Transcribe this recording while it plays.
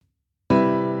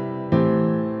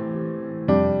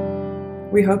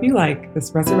We hope you like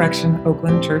this Resurrection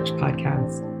Oakland Church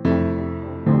podcast.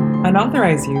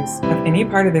 Unauthorized use of any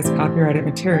part of this copyrighted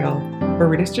material for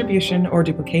redistribution or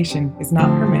duplication is not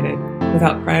permitted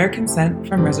without prior consent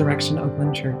from Resurrection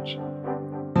Oakland Church.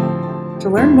 To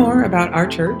learn more about our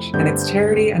church and its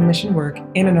charity and mission work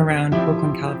in and around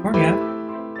Oakland,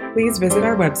 California, please visit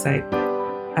our website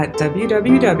at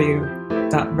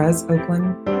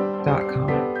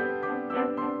www.resoakland.com.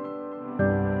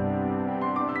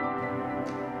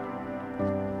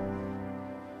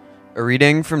 A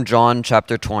reading from John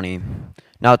chapter 20.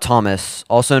 Now Thomas,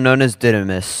 also known as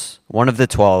Didymus, one of the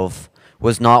 12,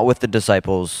 was not with the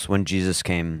disciples when Jesus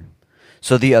came.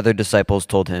 So the other disciples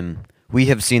told him, "We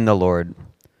have seen the Lord."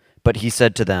 But he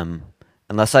said to them,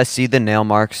 "Unless I see the nail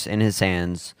marks in his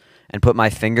hands, and put my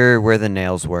finger where the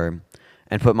nails were,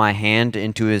 and put my hand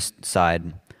into his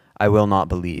side, I will not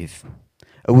believe."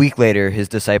 A week later, his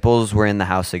disciples were in the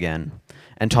house again,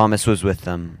 and Thomas was with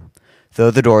them.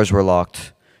 Though the doors were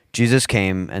locked, Jesus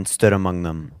came and stood among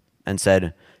them, and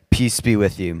said, "Peace be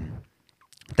with you."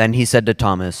 Then he said to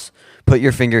Thomas, "Put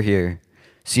your finger here.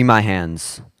 See my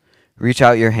hands. Reach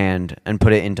out your hand and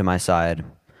put it into my side.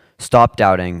 Stop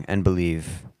doubting and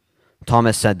believe."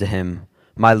 Thomas said to him,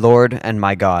 "My Lord and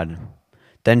my God."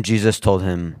 Then Jesus told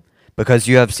him, "Because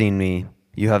you have seen me,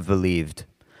 you have believed.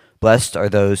 Blessed are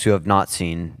those who have not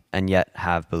seen and yet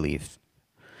have believed."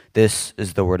 This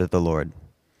is the word of the Lord.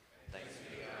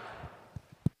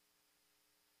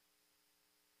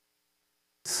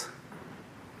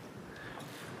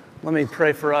 Let me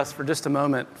pray for us for just a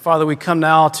moment. Father, we come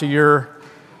now to your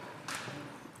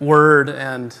word,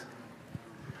 and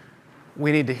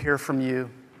we need to hear from you.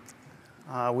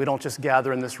 We don't just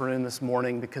gather in this room this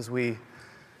morning because we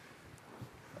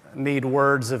need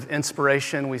words of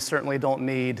inspiration. We certainly don't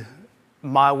need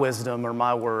my wisdom or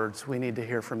my words. We need to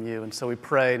hear from you. And so we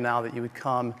pray now that you would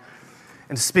come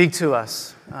and speak to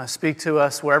us. Speak to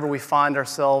us wherever we find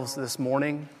ourselves this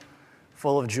morning,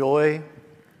 full of joy,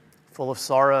 full of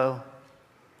sorrow,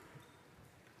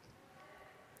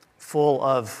 full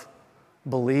of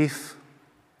belief,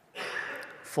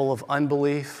 full of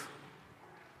unbelief,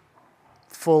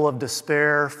 full of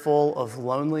despair, full of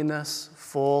loneliness,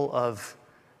 full of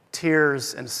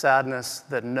tears and sadness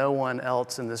that no one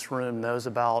else in this room knows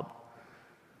about.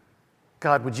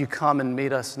 God, would you come and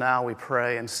meet us now, we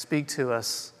pray, and speak to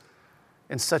us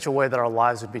in such a way that our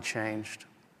lives would be changed.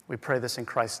 We pray this in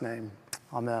Christ's name.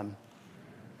 Amen.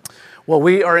 Well,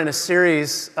 we are in a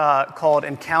series called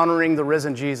Encountering the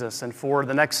Risen Jesus, and for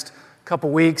the next couple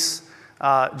weeks,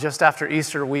 just after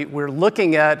Easter, we're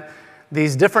looking at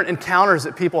these different encounters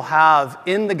that people have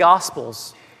in the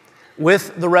Gospels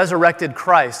with the resurrected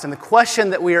Christ. And the question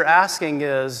that we are asking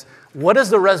is, what does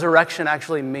the resurrection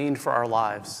actually mean for our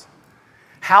lives?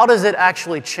 How does it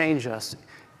actually change us?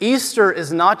 Easter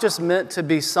is not just meant to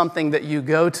be something that you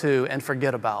go to and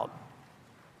forget about.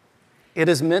 It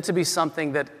is meant to be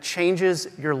something that changes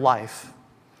your life.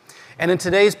 And in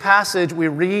today's passage, we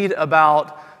read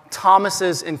about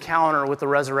Thomas's encounter with the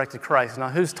resurrected Christ. Now,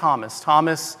 who's Thomas?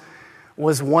 Thomas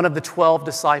was one of the 12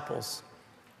 disciples.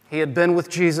 He had been with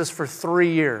Jesus for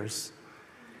 3 years.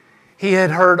 He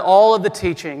had heard all of the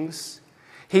teachings.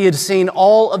 He had seen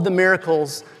all of the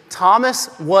miracles. Thomas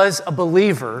was a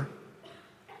believer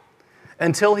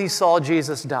until he saw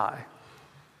Jesus die.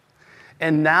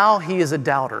 And now he is a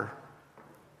doubter.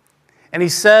 And he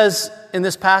says in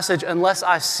this passage, "Unless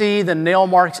I see the nail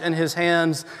marks in his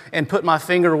hands and put my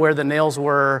finger where the nails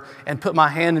were and put my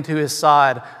hand into his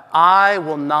side, I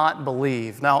will not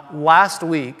believe." Now, last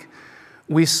week,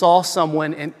 we saw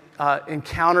someone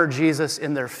encounter Jesus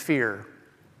in their fear.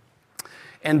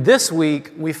 And this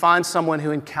week, we find someone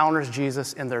who encounters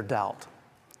Jesus in their doubt.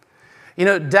 You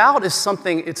know, doubt is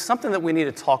something that we need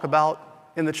to talk about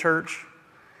in the church.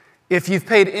 If you've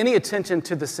paid any attention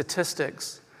to the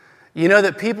statistics, you know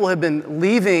that people have been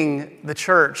leaving the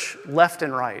church left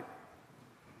and right.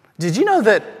 Did you know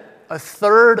that a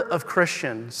third of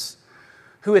Christians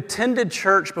who attended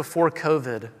church before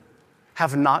COVID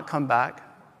have not come back?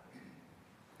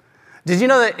 Did you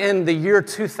know that in the year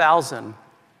 2000,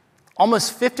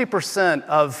 almost 50%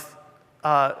 of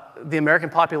the American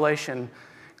population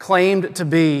claimed to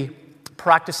be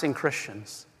practicing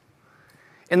Christians?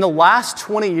 In the last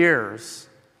 20 years,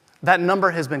 that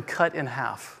number has been cut in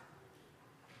half.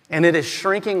 And it is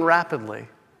shrinking rapidly.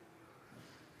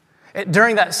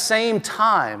 During that same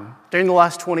time, during the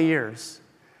last 20 years,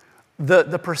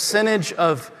 the percentage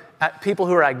of people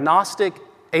who are agnostic,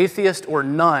 atheist, or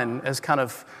none, as kind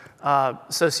of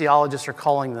sociologists are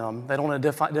calling them, they don't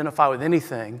identify with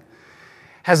anything,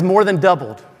 has more than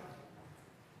doubled.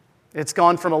 It's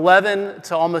gone from 11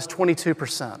 to almost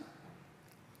 22%.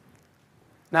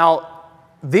 Now,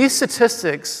 these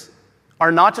statistics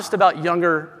are not just about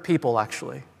younger people,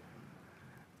 actually.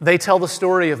 They tell the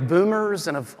story of boomers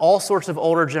and of all sorts of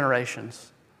older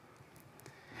generations.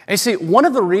 And you see, one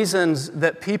of the reasons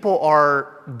that people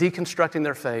are deconstructing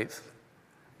their faith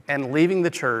and leaving the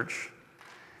church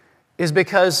is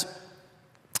because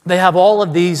they have all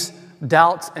of these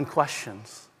doubts and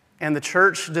questions. And the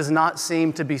church does not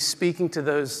seem to be speaking to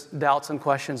those doubts and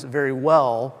questions very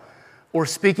well or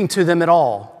speaking to them at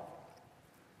all.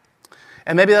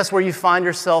 And maybe that's where you find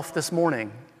yourself this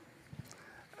morning.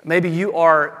 Maybe you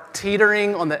are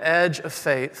teetering on the edge of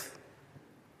faith,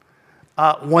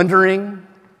 wondering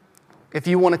if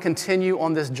you want to continue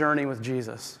on this journey with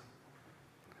Jesus.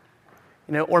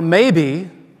 Or maybe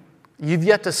you've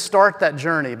yet to start that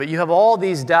journey, but you have all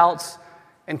these doubts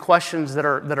and questions that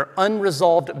are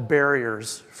unresolved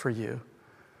barriers for you.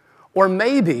 Or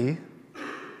maybe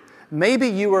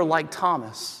you are like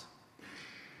Thomas,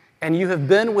 and you have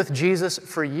been with Jesus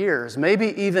for years,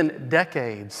 maybe even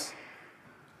decades,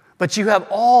 but you have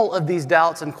all of these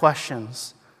doubts and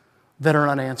questions that are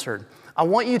unanswered. I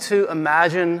want you to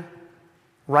imagine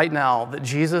right now that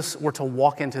Jesus were to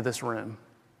walk into this room.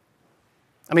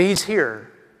 I mean, he's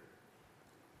here.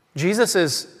 Jesus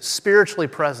is spiritually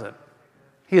present.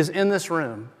 He is in this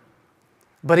room,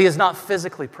 but he is not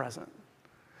physically present.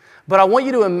 But I want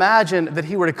you to imagine that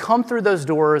he were to come through those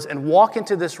doors and walk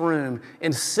into this room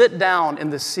and sit down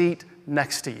in the seat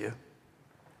next to you.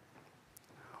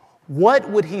 What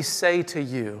would he say to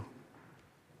you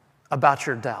about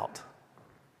your doubt?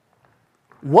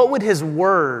 What would his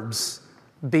words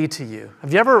be to you?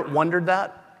 Have you ever wondered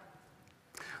that?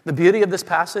 The beauty of this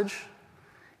passage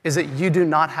is that you do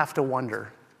not have to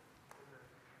wonder.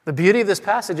 The beauty of this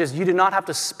passage is you do not have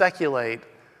to speculate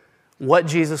what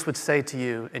Jesus would say to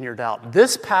you in your doubt.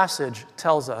 This passage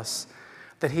tells us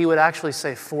that he would actually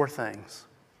say 4 things.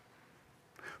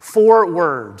 4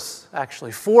 words,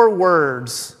 actually. 4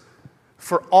 words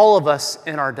for all of us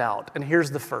in our doubt. And here's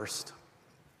the first.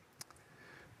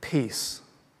 Peace.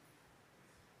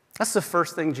 That's the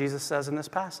first thing Jesus says in this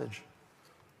passage.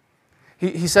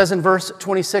 He says in verse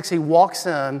 26, he walks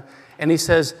in and he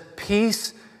says,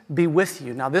 peace be with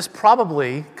you. Now, this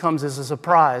probably comes as a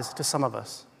surprise to some of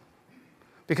us,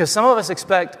 because some of us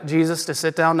expect Jesus to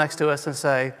sit down next to us and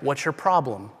say, what's your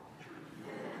problem?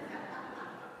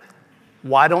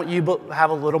 Why don't you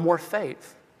have a little more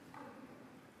faith?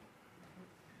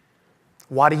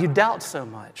 Why do you doubt so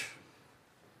much?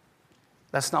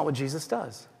 That's not what Jesus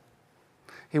does.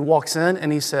 He walks in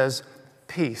and he says,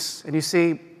 peace. And you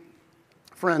see,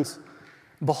 friends,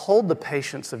 behold the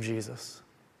patience of Jesus.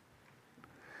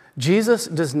 Jesus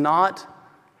does not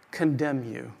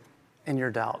condemn you in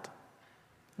your doubt.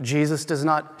 Jesus does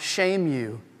not shame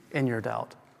you in your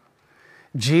doubt.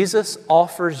 Jesus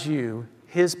offers you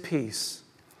his peace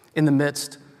in the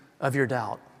midst of your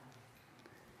doubt.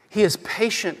 He is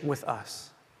patient with us.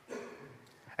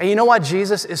 And you know why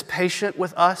Jesus is patient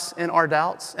with us in our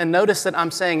doubts? And notice that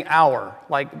I'm saying our.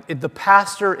 The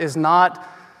pastor is not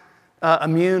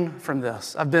immune from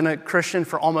this. I've been a Christian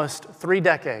for almost 3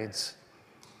 decades.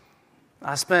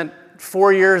 I spent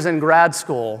 4 years in grad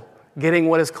school getting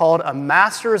what is called a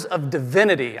Master's of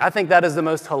Divinity. I think that is the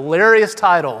most hilarious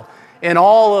title in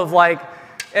all of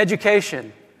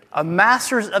education. A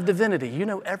Master's of Divinity. You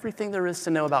know everything there is to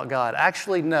know about God.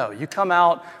 Actually, no. You come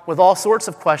out with all sorts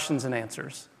of questions and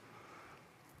answers.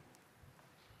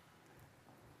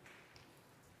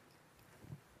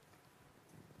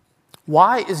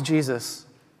 Why is Jesus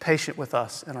patient with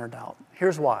us in our doubt?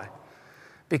 Here's why.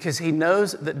 Because he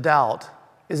knows that doubt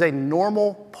is a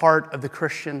normal part of the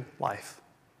Christian life.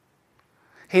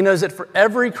 He knows that for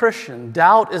every Christian,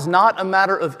 doubt is not a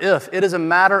matter of if, it is a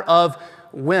matter of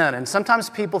when. And sometimes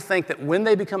people think that when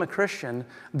they become a Christian,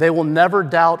 they will never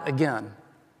doubt again.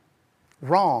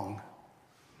 Wrong.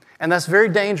 And that's very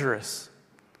dangerous.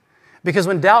 Because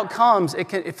when doubt comes,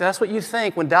 if that's what you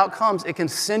think, when doubt comes, it can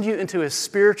send you into a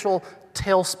spiritual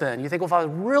tailspin. You think, well, if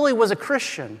I really was a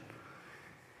Christian,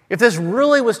 if this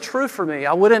really was true for me,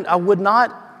 I would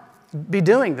not be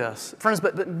doing this. Friends,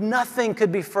 but nothing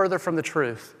could be further from the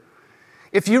truth.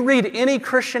 If you read any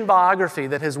Christian biography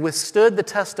that has withstood the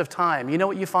test of time, you know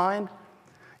what you find?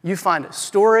 You find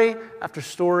story after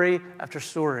story after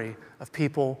story of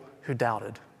people who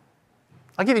doubted.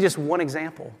 I'll give you just one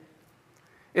example.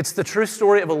 It's the true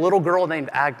story of a little girl named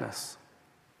Agnes.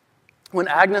 When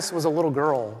Agnes was a little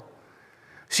girl,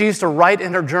 she used to write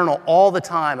in her journal all the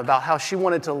time about how she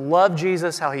wanted to love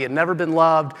Jesus, how he had never been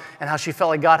loved, and how she felt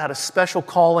like God had a special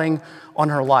calling on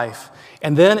her life.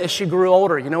 And then as she grew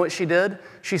older, you know what she did?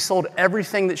 She sold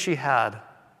everything that she had,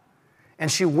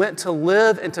 and she went to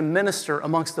live and to minister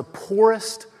amongst the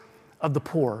poorest of the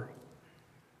poor.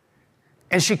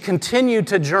 And she continued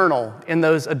to journal in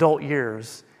those adult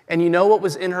years. And you know what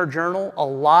was in her journal? A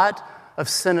lot of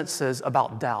sentences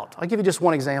about doubt. I'll give you just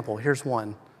one example. Here's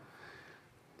one.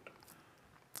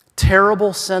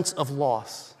 Terrible sense of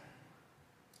loss.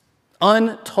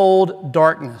 Untold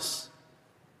darkness.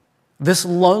 This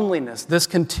loneliness, this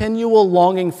continual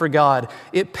longing for God,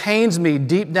 it pains me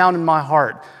deep down in my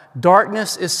heart.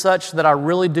 Darkness is such that I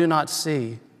really do not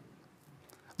see.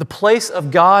 The place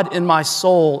of God in my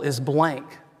soul is blank.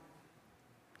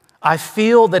 I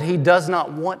feel that He does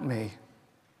not want me.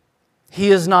 He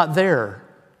is not there.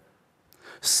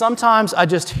 Sometimes I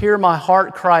just hear my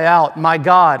heart cry out, "My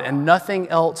God," and nothing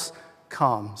else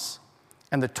comes.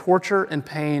 And the torture and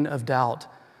pain of doubt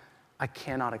I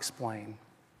cannot explain.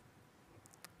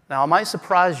 Now, it might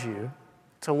surprise you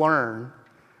to learn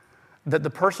that the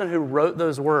person who wrote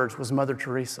those words was Mother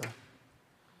Teresa.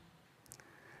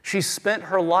 She spent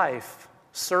her life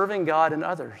serving God and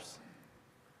others.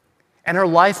 And her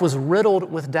life was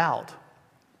riddled with doubt.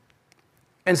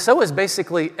 And so is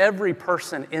basically every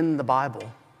person in the Bible. You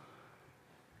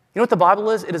know what the Bible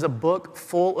is? It is a book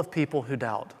full of people who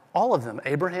doubt. All of them.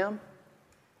 Abraham,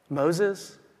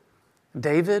 Moses,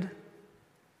 David,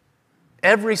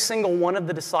 every single one of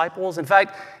the disciples. In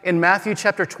fact, in Matthew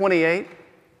chapter 28,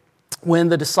 when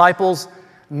the disciples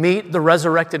meet the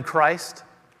resurrected Christ,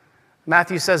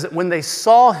 Matthew says that when they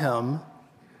saw Him,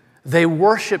 they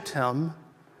worshiped Him,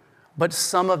 but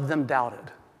some of them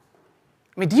doubted.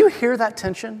 I mean, do you hear that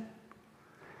tension?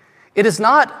 It is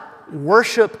not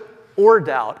worship or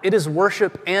doubt. It is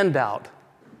worship and doubt.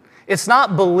 It's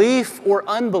not belief or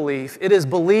unbelief. It is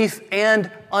belief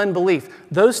and unbelief.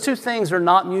 Those two things are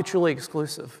not mutually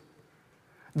exclusive.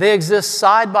 They exist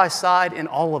side by side in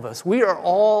all of us. We are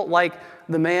all like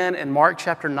the man in Mark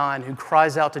chapter 9 who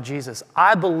cries out to Jesus,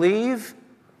 "I believe,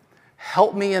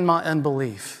 help me in my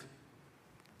unbelief."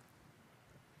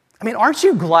 I mean, aren't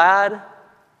you glad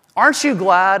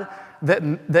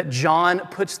that John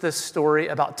puts this story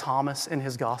about Thomas in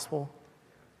his gospel?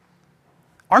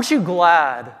 Aren't you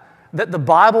glad that the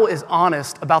Bible is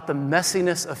honest about the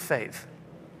messiness of faith?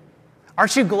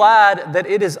 Aren't you glad that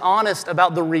it is honest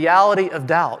about the reality of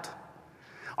doubt?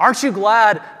 Aren't you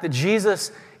glad that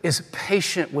Jesus is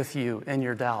patient with you in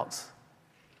your doubts?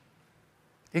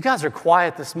 You guys are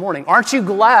quiet this morning. Aren't you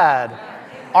glad?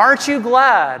 Aren't you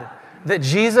glad that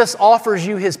Jesus offers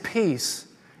you His peace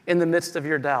in the midst of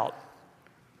your doubt?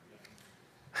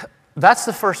 That's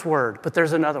the first word, but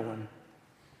there's another one.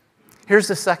 Here's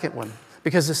the second one.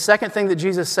 Because the second thing that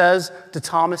Jesus says to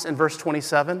Thomas in verse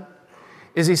 27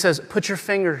 is He says, "Put your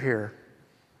finger here.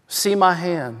 See my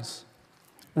hands.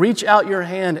 Reach out your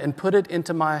hand and put it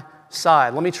into my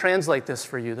side." Let me translate this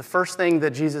for you. The first thing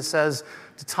that Jesus says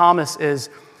to Thomas is,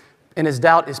 in his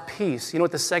doubt, is peace. You know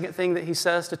what the second thing that He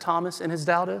says to Thomas in his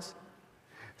doubt is?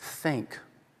 Think.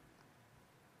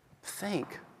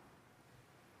 Think.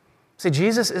 See,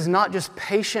 Jesus is not just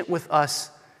patient with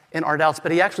us in our doubts,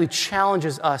 but He actually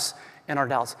challenges us in our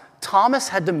doubts. Thomas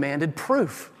had demanded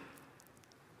proof.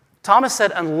 Thomas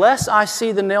said, "Unless I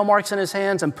see the nail marks in His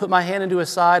hands and put my hand into His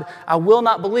side, I will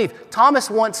not believe." Thomas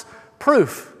wants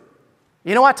proof.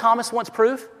 You know why Thomas wants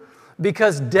proof?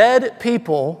 Because dead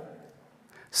people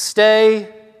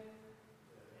stay...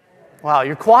 Wow,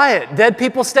 you're quiet. Dead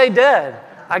people stay dead.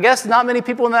 I guess not many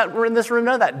people in this room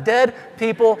know that. Dead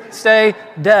people stay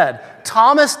dead.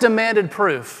 Thomas demanded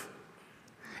proof.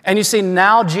 And you see,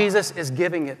 now Jesus is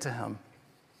giving it to him.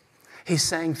 He's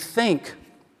saying, think,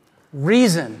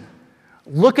 reason,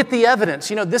 look at the evidence.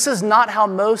 You know, this is not how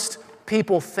most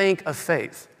people think of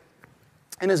faith.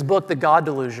 In his book, The God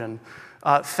Delusion,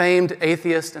 famed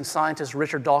atheist and scientist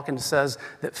Richard Dawkins says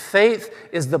that faith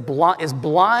is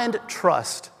blind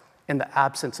trust in the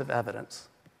absence of evidence.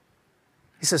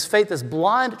 He says faith is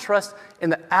blind trust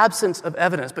in the absence of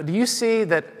evidence. But do you see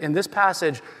that in this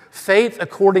passage, faith,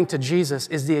 according to Jesus,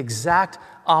 is the exact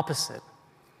opposite?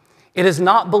 It is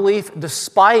not belief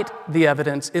despite the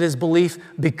evidence. It is belief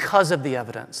because of the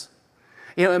evidence.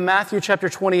 You know, in Matthew chapter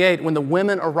 28, when the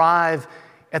women arrive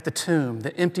at the tomb,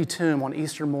 the empty tomb on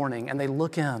Easter morning, and they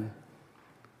look in,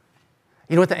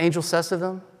 you know what the angel says to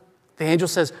them? The angel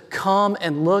says, "Come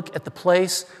and look at the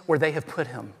place where they have put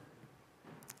Him."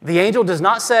 The angel does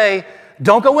not say,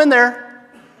 "Don't go in there.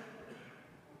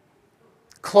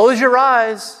 Close your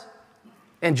eyes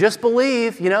and just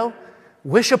believe,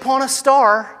 wish upon a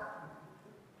star."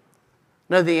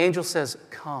 No, the angel says,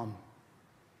 "Come,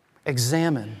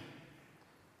 examine,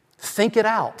 think it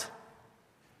out."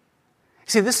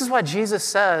 See, this is why Jesus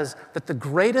says that the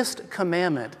greatest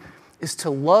commandment is to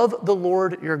love the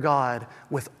Lord your God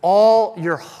with all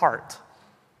your heart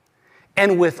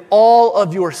and with all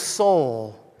of your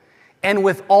soul and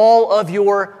with all of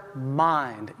your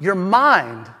mind. Your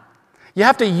mind. You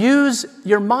have to use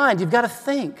your mind. You've got to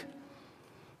think.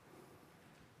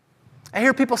 I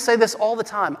hear people say this all the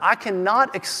time. I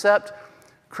cannot accept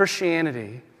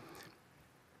Christianity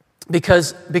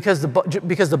because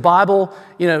the Bible,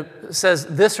 says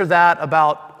this or that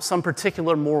about some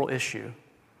particular moral issue.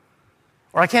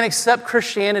 Or I can't accept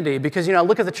Christianity because, I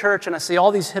look at the church and I see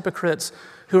all these hypocrites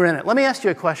who are in it. Let me ask you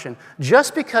a question.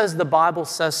 Just because the Bible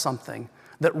says something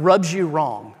that rubs you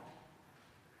wrong,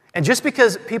 and just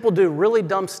because people do really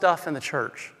dumb stuff in the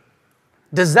church,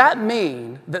 does that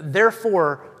mean that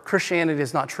therefore Christianity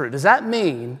is not true? Does that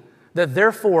mean that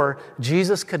therefore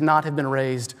Jesus could not have been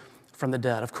raised from the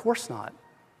dead? Of course not.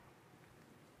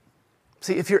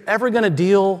 See, if you're ever going to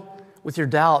deal with your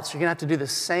doubts, you're going to have to do the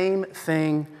same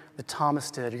thing that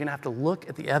Thomas did. You're going to have to look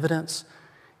at the evidence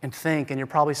and think, and you're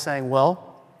probably saying,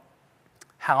 well,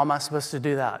 how am I supposed to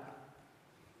do that?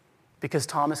 Because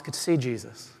Thomas could see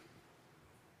Jesus,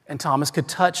 and Thomas could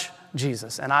touch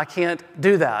Jesus, and I can't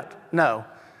do that. No.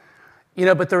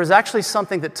 But there was actually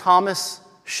something that Thomas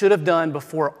should have done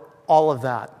before all of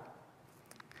that.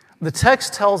 The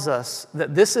text tells us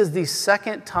that this is the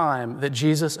second time that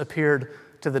Jesus appeared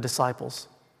to the disciples.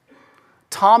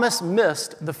 Thomas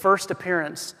missed the first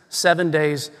appearance 7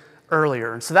 days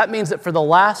earlier. And so that means that for the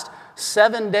last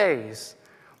 7 days,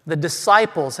 the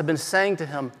disciples have been saying to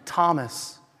him,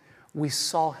 Thomas, we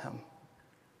saw him.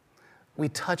 We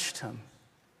touched him.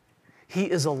 He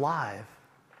is alive.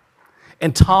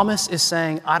 And Thomas is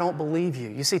saying, I don't believe you.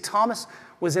 You see, Thomas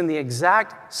was in the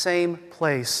exact same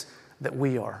place that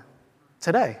we are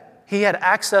today. He had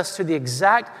access to the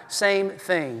exact same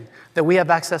thing that we have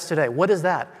access today. What is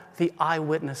that? The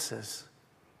eyewitnesses.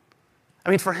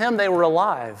 For him, they were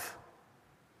alive.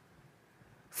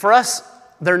 For us,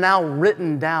 they're now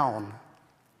written down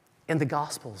in the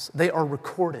Gospels. They are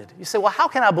recorded. You say, well, how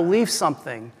can I believe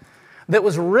something that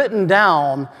was written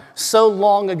down so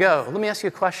long ago? Let me ask you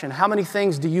a question. How many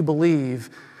things do you believe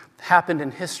happened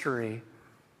in history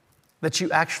that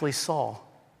you actually saw?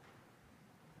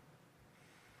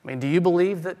 Do you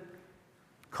believe that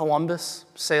Columbus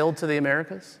sailed to the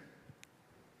Americas?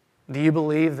 Do you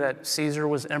believe that Caesar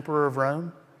was emperor of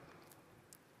Rome?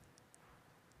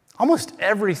 Almost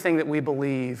everything that we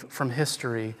believe from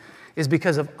history is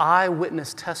because of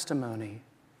eyewitness testimony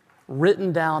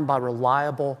written down by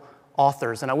reliable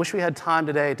authors. And I wish we had time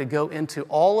today to go into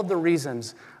all of the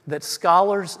reasons that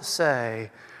scholars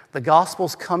say the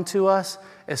Gospels come to us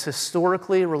as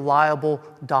historically reliable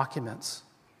documents.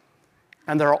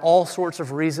 And there are all sorts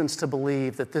of reasons to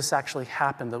believe that this actually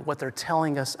happened, that what they're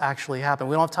telling us actually happened.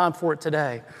 We don't have time for it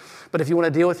today. But if you want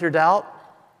to deal with your doubt,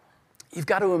 you've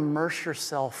got to immerse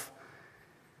yourself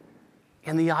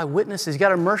in the eyewitnesses. You've got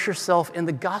to immerse yourself in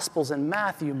the Gospels, in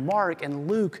Matthew, Mark, and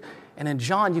Luke, and in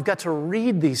John. You've got to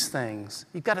read these things.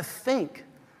 You've got to think.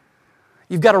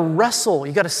 You've got to wrestle.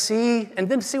 You've got to see, and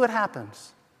then see what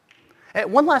happens.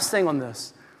 And one last thing on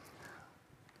this.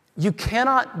 You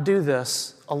cannot do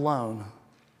this alone.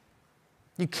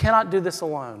 You cannot do this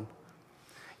alone.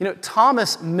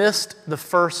 Thomas missed the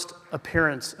first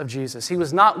appearance of Jesus. He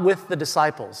was not with the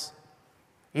disciples.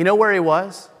 You know where he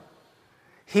was?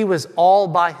 He was all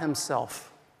by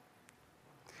himself.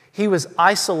 He was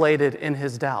isolated in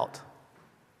his doubt.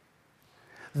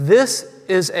 This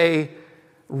is a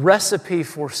recipe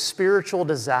for spiritual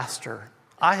disaster.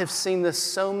 I have seen this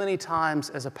so many times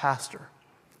as a pastor,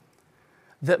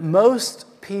 that most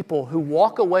people who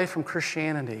walk away from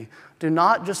Christianity do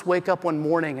not just wake up one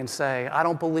morning and say, I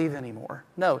don't believe anymore.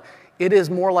 No, it is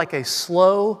more like a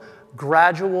slow,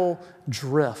 gradual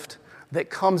drift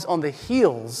that comes on the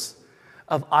heels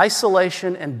of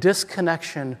isolation and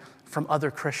disconnection from other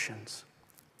Christians.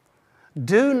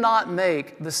 Do not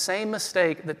make the same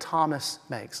mistake that Thomas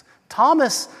makes.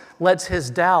 Thomas lets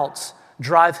his doubts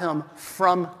drive him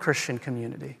from Christian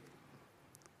community.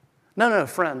 No,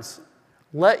 friends.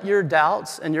 Let your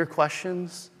doubts and your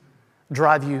questions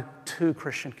drive you to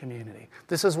Christian community.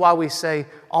 This is why we say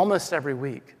almost every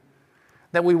week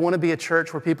that we want to be a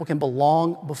church where people can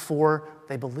belong before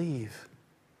they believe.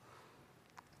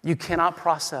 You cannot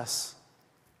process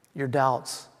your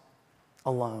doubts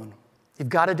alone. You've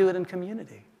got to do it in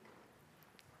community.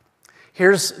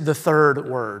 Here's the third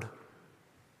word.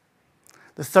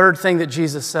 The third thing that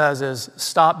Jesus says is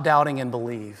stop doubting and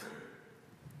believe.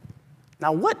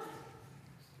 Now, what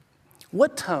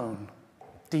tone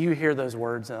do you hear those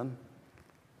words in?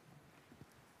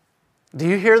 Do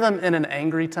you hear them in an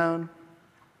angry tone?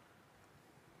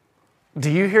 Do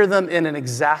you hear them in an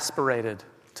exasperated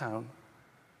tone?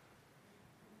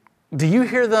 Do you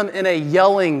hear them in a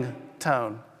yelling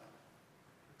tone?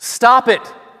 Stop it,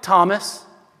 Thomas.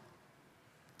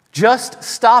 Just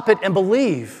stop it and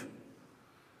believe.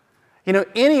 You know,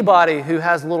 anybody who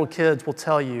has little kids will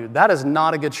tell you that is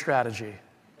not a good strategy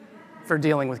for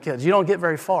dealing with kids. You don't get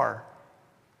very far.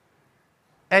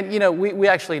 And, you know, we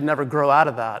actually never grow out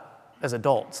of that as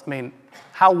adults. I mean,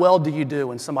 how well do you do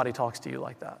when somebody talks to you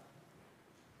like that?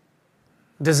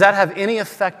 Does that have any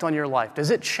effect on your life?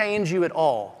 Does it change you at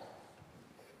all?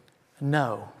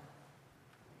 No.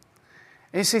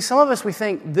 And you see, some of us, we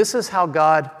think this is how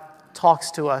God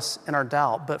talks to us in our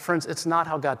doubt. But friends, it's not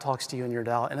how God talks to you in your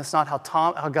doubt. And it's not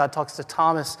how God talks to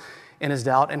Thomas in his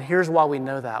doubt. And here's why we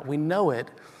know that. We know it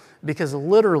because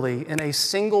literally in a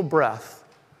single breath,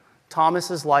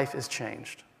 Thomas's life is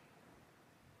changed.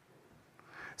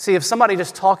 See, if somebody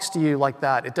just talks to you like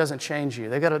that, it doesn't change you.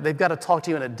 They've got to talk to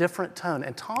you in a different tone.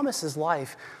 And Thomas's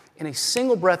life in a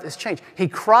single breath is changed. He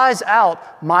cries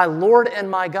out, "My Lord and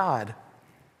my God."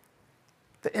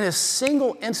 In a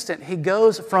single instant, he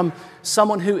goes from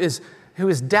someone who is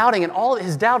doubting, and all of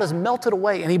his doubt is melted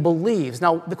away, and he believes.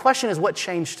 Now, the question is, what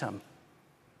changed him?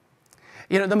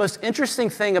 You know, the most interesting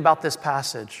thing about this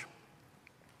passage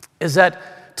is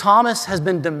that Thomas has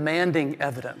been demanding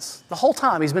evidence. The whole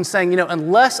time he's been saying, you know,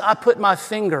 unless I put my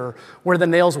finger where the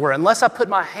nails were, unless I put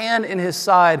my hand in his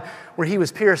side where he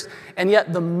was pierced, and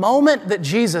yet the moment that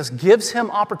Jesus gives him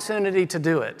opportunity to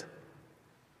do it,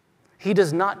 he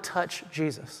does not touch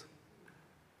Jesus.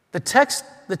 The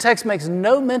text makes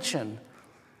no mention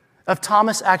of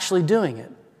Thomas actually doing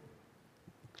it.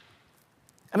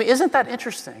 I mean, isn't that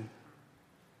interesting?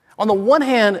 On the one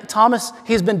hand, Thomas,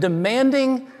 he's been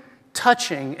demanding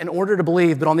touching in order to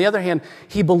believe, but on the other hand,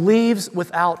 he believes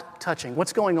without touching.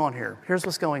 What's going on here? Here's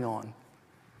what's going on.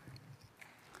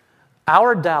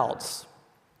 Our doubts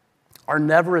are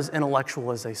never as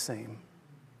intellectual as they seem.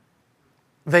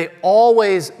 They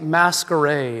always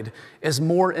masquerade as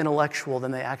more intellectual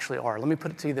than they actually are. Let me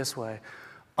put it to you this way.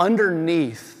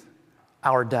 Underneath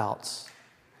our doubts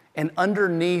and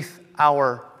underneath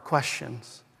our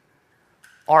questions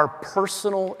are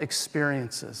personal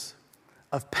experiences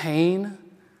of pain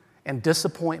and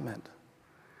disappointment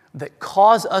that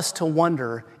cause us to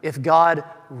wonder if God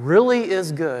really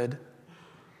is good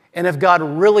and if God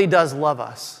really does love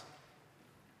us.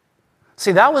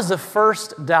 See, that was the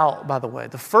first doubt, by the way.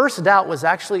 The first doubt was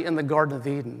actually in the Garden of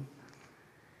Eden.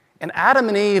 And Adam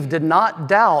and Eve did not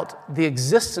doubt the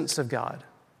existence of God.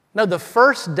 No, the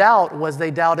first doubt was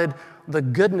they doubted the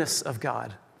goodness of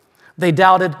God. They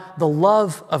doubted the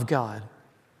love of God.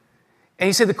 And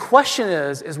you see, the question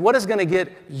is what is going to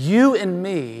get you and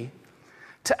me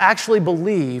to actually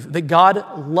believe that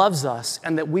God loves us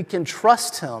and that we can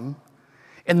trust Him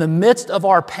in the midst of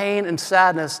our pain and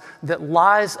sadness that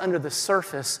lies under the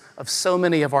surface of so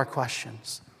many of our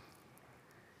questions?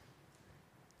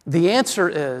 The answer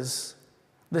is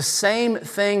the same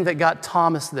thing that got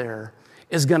Thomas there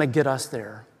is going to get us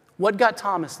there. What got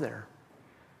Thomas there?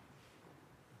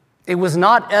 It was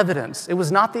not evidence. It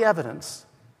was not the evidence.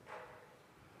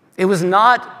 It was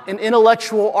not an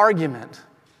intellectual argument.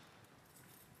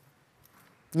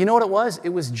 You know what it was? It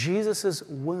was Jesus'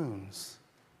 wounds.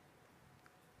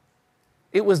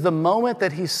 It was the moment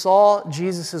that he saw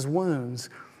Jesus' wounds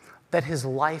that his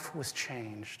life was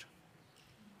changed.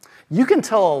 You can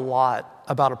tell a lot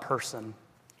about a person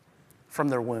from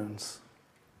their wounds.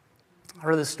 I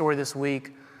heard this story this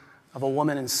week of a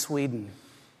woman in Sweden.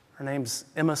 Her name's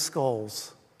Emma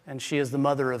Scholes, and she is the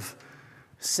mother of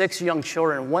 6 young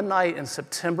children. One night in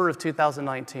September of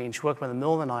 2019, she woke up in the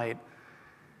middle of the night,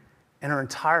 and her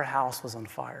entire house was on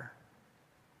fire.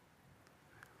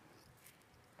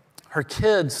 Her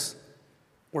kids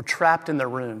were trapped in their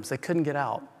rooms. They couldn't get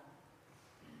out.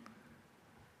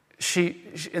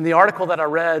 In the article that I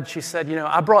read, she said, you know,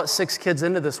 I brought 6 kids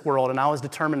into this world, and I was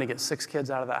determined to get 6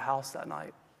 kids out of that house that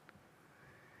night.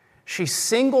 She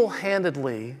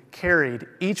single-handedly carried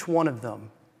each one of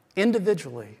them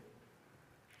individually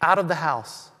out of the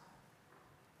house,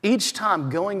 each time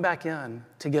going back in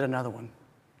to get another one,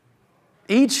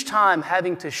 each time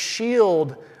having to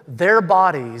shield their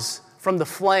bodies from the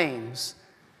flames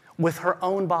with her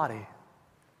own body.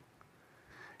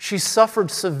 She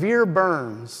suffered severe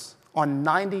burns on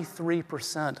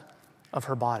 93% of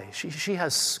her body. She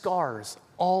has scars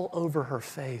all over her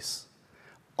face,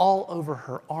 all over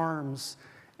her arms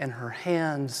and her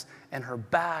hands and her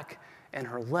back and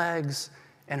her legs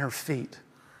and her feet.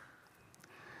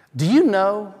 Do you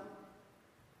know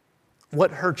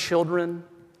what her children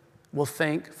will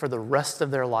think for the rest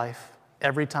of their life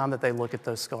every time that they look at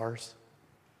those scars?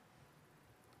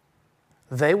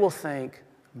 they will think,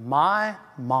 my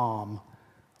mom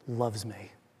loves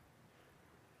me.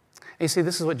 And you see,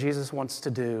 this is what Jesus wants to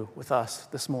do with us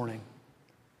this morning.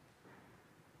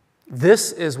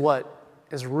 This is what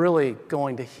is really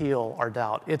going to heal our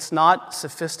doubt. It's not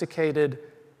sophisticated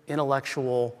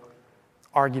intellectual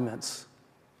arguments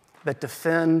that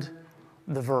defend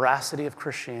the veracity of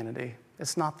Christianity.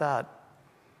 It's not that.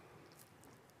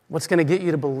 What's going to get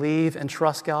you to believe and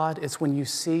trust God? It's when you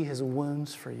see his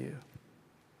wounds for you.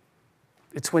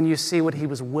 It's when you see what he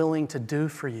was willing to do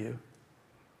for you.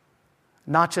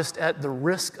 Not just at the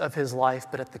risk of his life,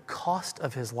 but at the cost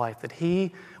of his life, that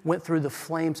he went through the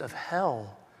flames of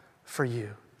hell for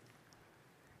you.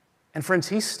 And friends,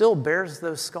 he still bears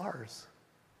those scars.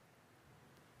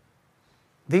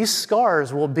 These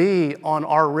scars will be on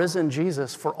our risen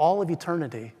Jesus for all of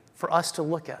eternity, for us to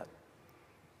look at,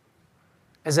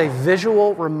 as a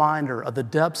visual reminder of the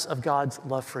depths of God's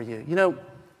love for you. You know,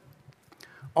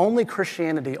 only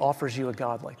Christianity offers you a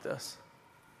God like this.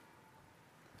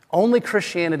 Only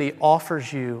Christianity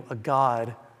offers you a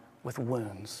God with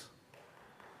wounds.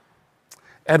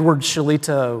 Edward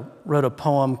Shalito wrote a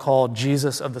poem called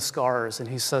Jesus of the Scars, and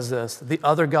he says this: "The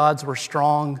other gods were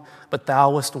strong, but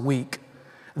thou wast weak.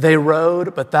 They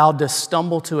rode, but thou didst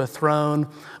stumble to a throne.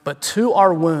 But to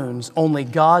our wounds, only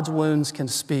God's wounds can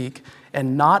speak,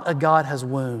 and not a God has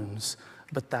wounds,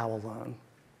 but thou alone."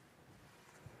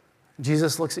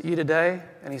 Jesus looks at you today,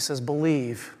 and he says,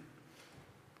 believe.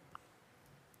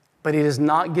 But he does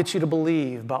not get you to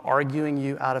believe by arguing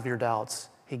you out of your doubts.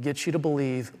 He gets you to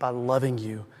believe by loving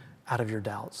you out of your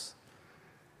doubts.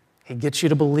 He gets you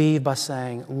to believe by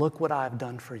saying, look what I have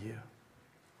done for you.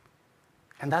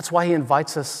 And that's why he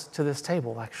invites us to this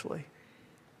table, actually.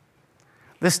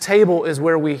 This table is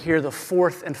where we hear the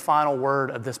fourth and final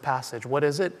word of this passage. What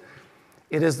is it?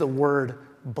 It is the word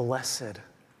blessed.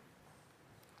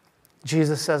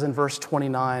 Jesus says in verse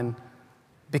 29,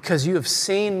 because you have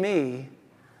seen me,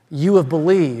 you have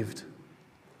believed.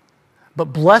 But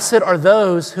blessed are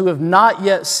those who have not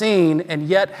yet seen and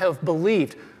yet have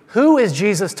believed. Who is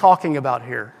Jesus talking about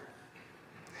here?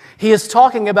 He is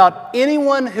talking about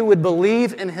anyone who would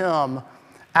believe in him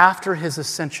after his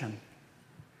ascension.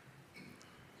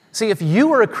 See, if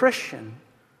you are a Christian,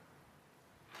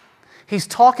 he's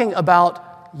talking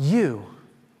about you.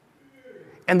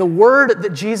 And the word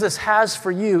that Jesus has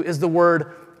for you is the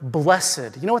word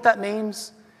blessed. You know what that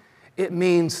means? It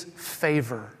means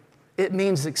favor. It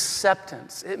means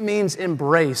acceptance. It means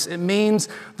embrace. It means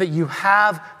that you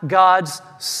have God's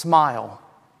smile.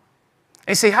 And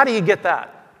you say, how do you get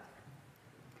that?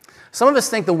 Some of us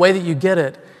think the way that you get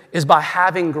it is by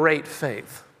having great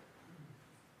faith.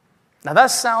 Now that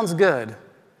sounds good,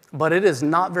 but it is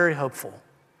not very hopeful.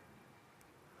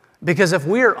 Because if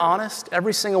we are honest,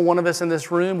 every single one of us in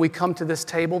this room, we come to this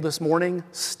table this morning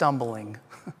stumbling.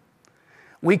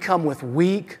 We come with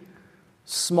weak,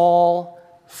 small,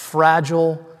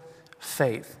 fragile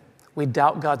faith. We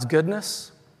doubt God's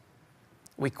goodness.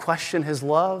 We question his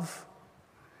love.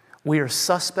 We are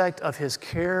suspect of his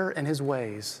care and his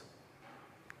ways.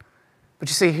 But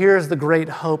you see, here's the great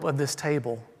hope of this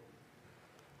table.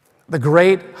 The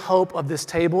great hope of this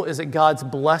table is that God's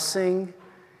blessing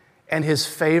and his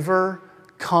favor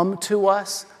come to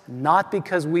us not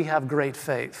because we have great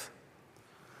faith,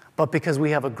 but because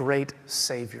we have a great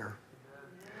Savior.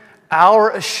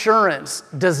 Our assurance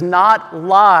does not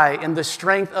lie in the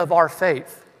strength of our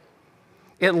faith.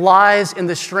 It lies in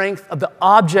the strength of the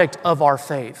object of our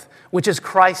faith, which is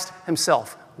Christ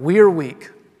himself. We are weak,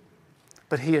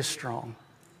 but he is strong.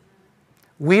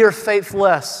 We are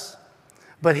faithless,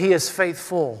 but he is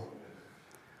faithful.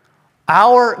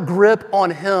 Our grip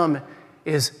on him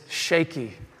is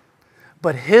shaky,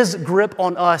 but his grip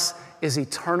on us is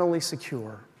eternally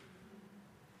secure.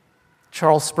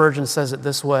 Charles Spurgeon says it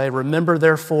this way: remember,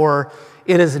 therefore,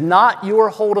 it is not your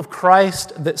hold of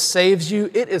Christ that saves you,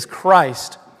 it is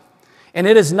Christ. And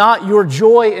it is not your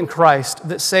joy in Christ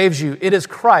that saves you, it is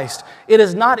Christ. It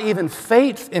is not even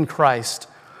faith in Christ,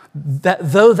 that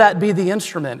though that be the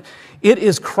instrument, it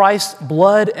is Christ's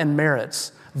blood and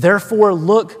merits. Therefore,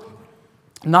 look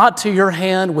not to your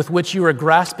hand with which you are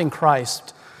grasping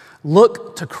Christ.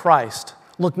 Look to Christ.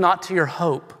 Look not to your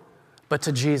hope, but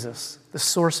to Jesus, the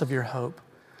source of your hope.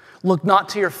 Look not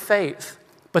to your faith,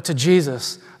 but to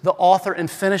Jesus, the author and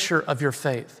finisher of your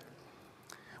faith.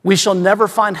 We shall never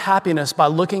find happiness by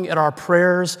looking at our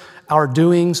prayers, our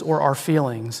doings, or our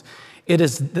feelings. It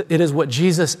is what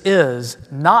Jesus is,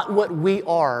 not what we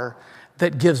are,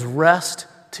 that gives rest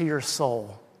to your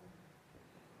soul.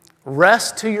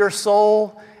 Rest to your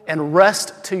soul and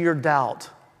rest to your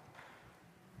doubt.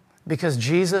 Because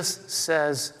Jesus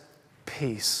says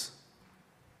peace.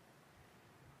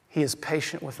 He is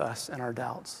patient with us in our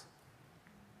doubts.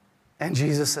 And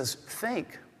Jesus says,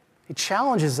 think. He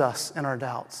challenges us in our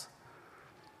doubts.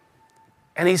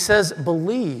 And he says,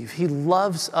 believe. He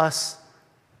loves us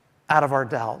out of our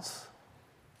doubts.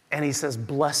 And he says,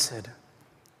 blessed,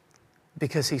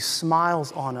 because he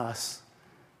smiles on us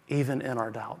even in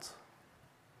our doubts.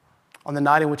 On the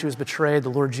night in which he was betrayed, the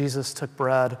Lord Jesus took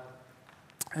bread,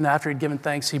 and after he'd given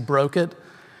thanks, he broke it.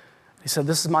 He said,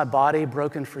 this is my body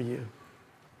broken for you.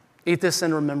 Eat this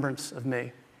in remembrance of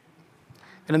me.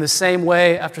 And in the same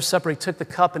way, after supper, he took the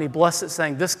cup and he blessed it,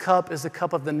 saying, this cup is the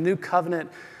cup of the new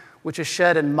covenant, which is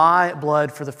shed in my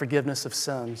blood for the forgiveness of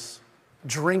sins.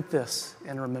 Drink this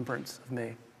in remembrance of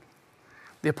me.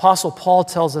 The Apostle Paul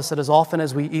tells us that as often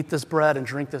as we eat this bread and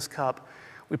drink this cup,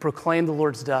 we proclaim the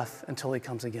Lord's death until he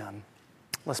comes again.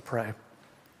 Let's pray.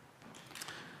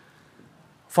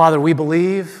 Father, we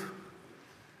believe,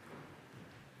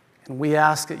 and we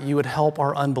ask that you would help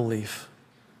our unbelief.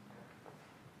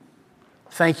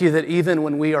 Thank you that even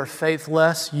when we are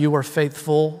faithless, you are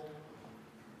faithful.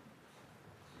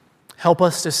 Help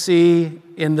us to see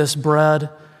in this bread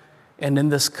and in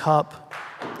this cup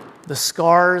the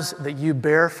scars that you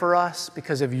bear for us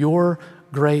because of your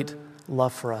great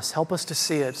love for us. Help us to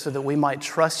see it so that we might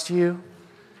trust you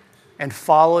and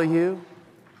follow you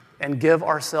and give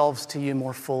ourselves to you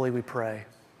more fully, we pray.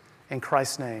 In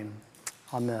Christ's name,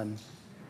 amen.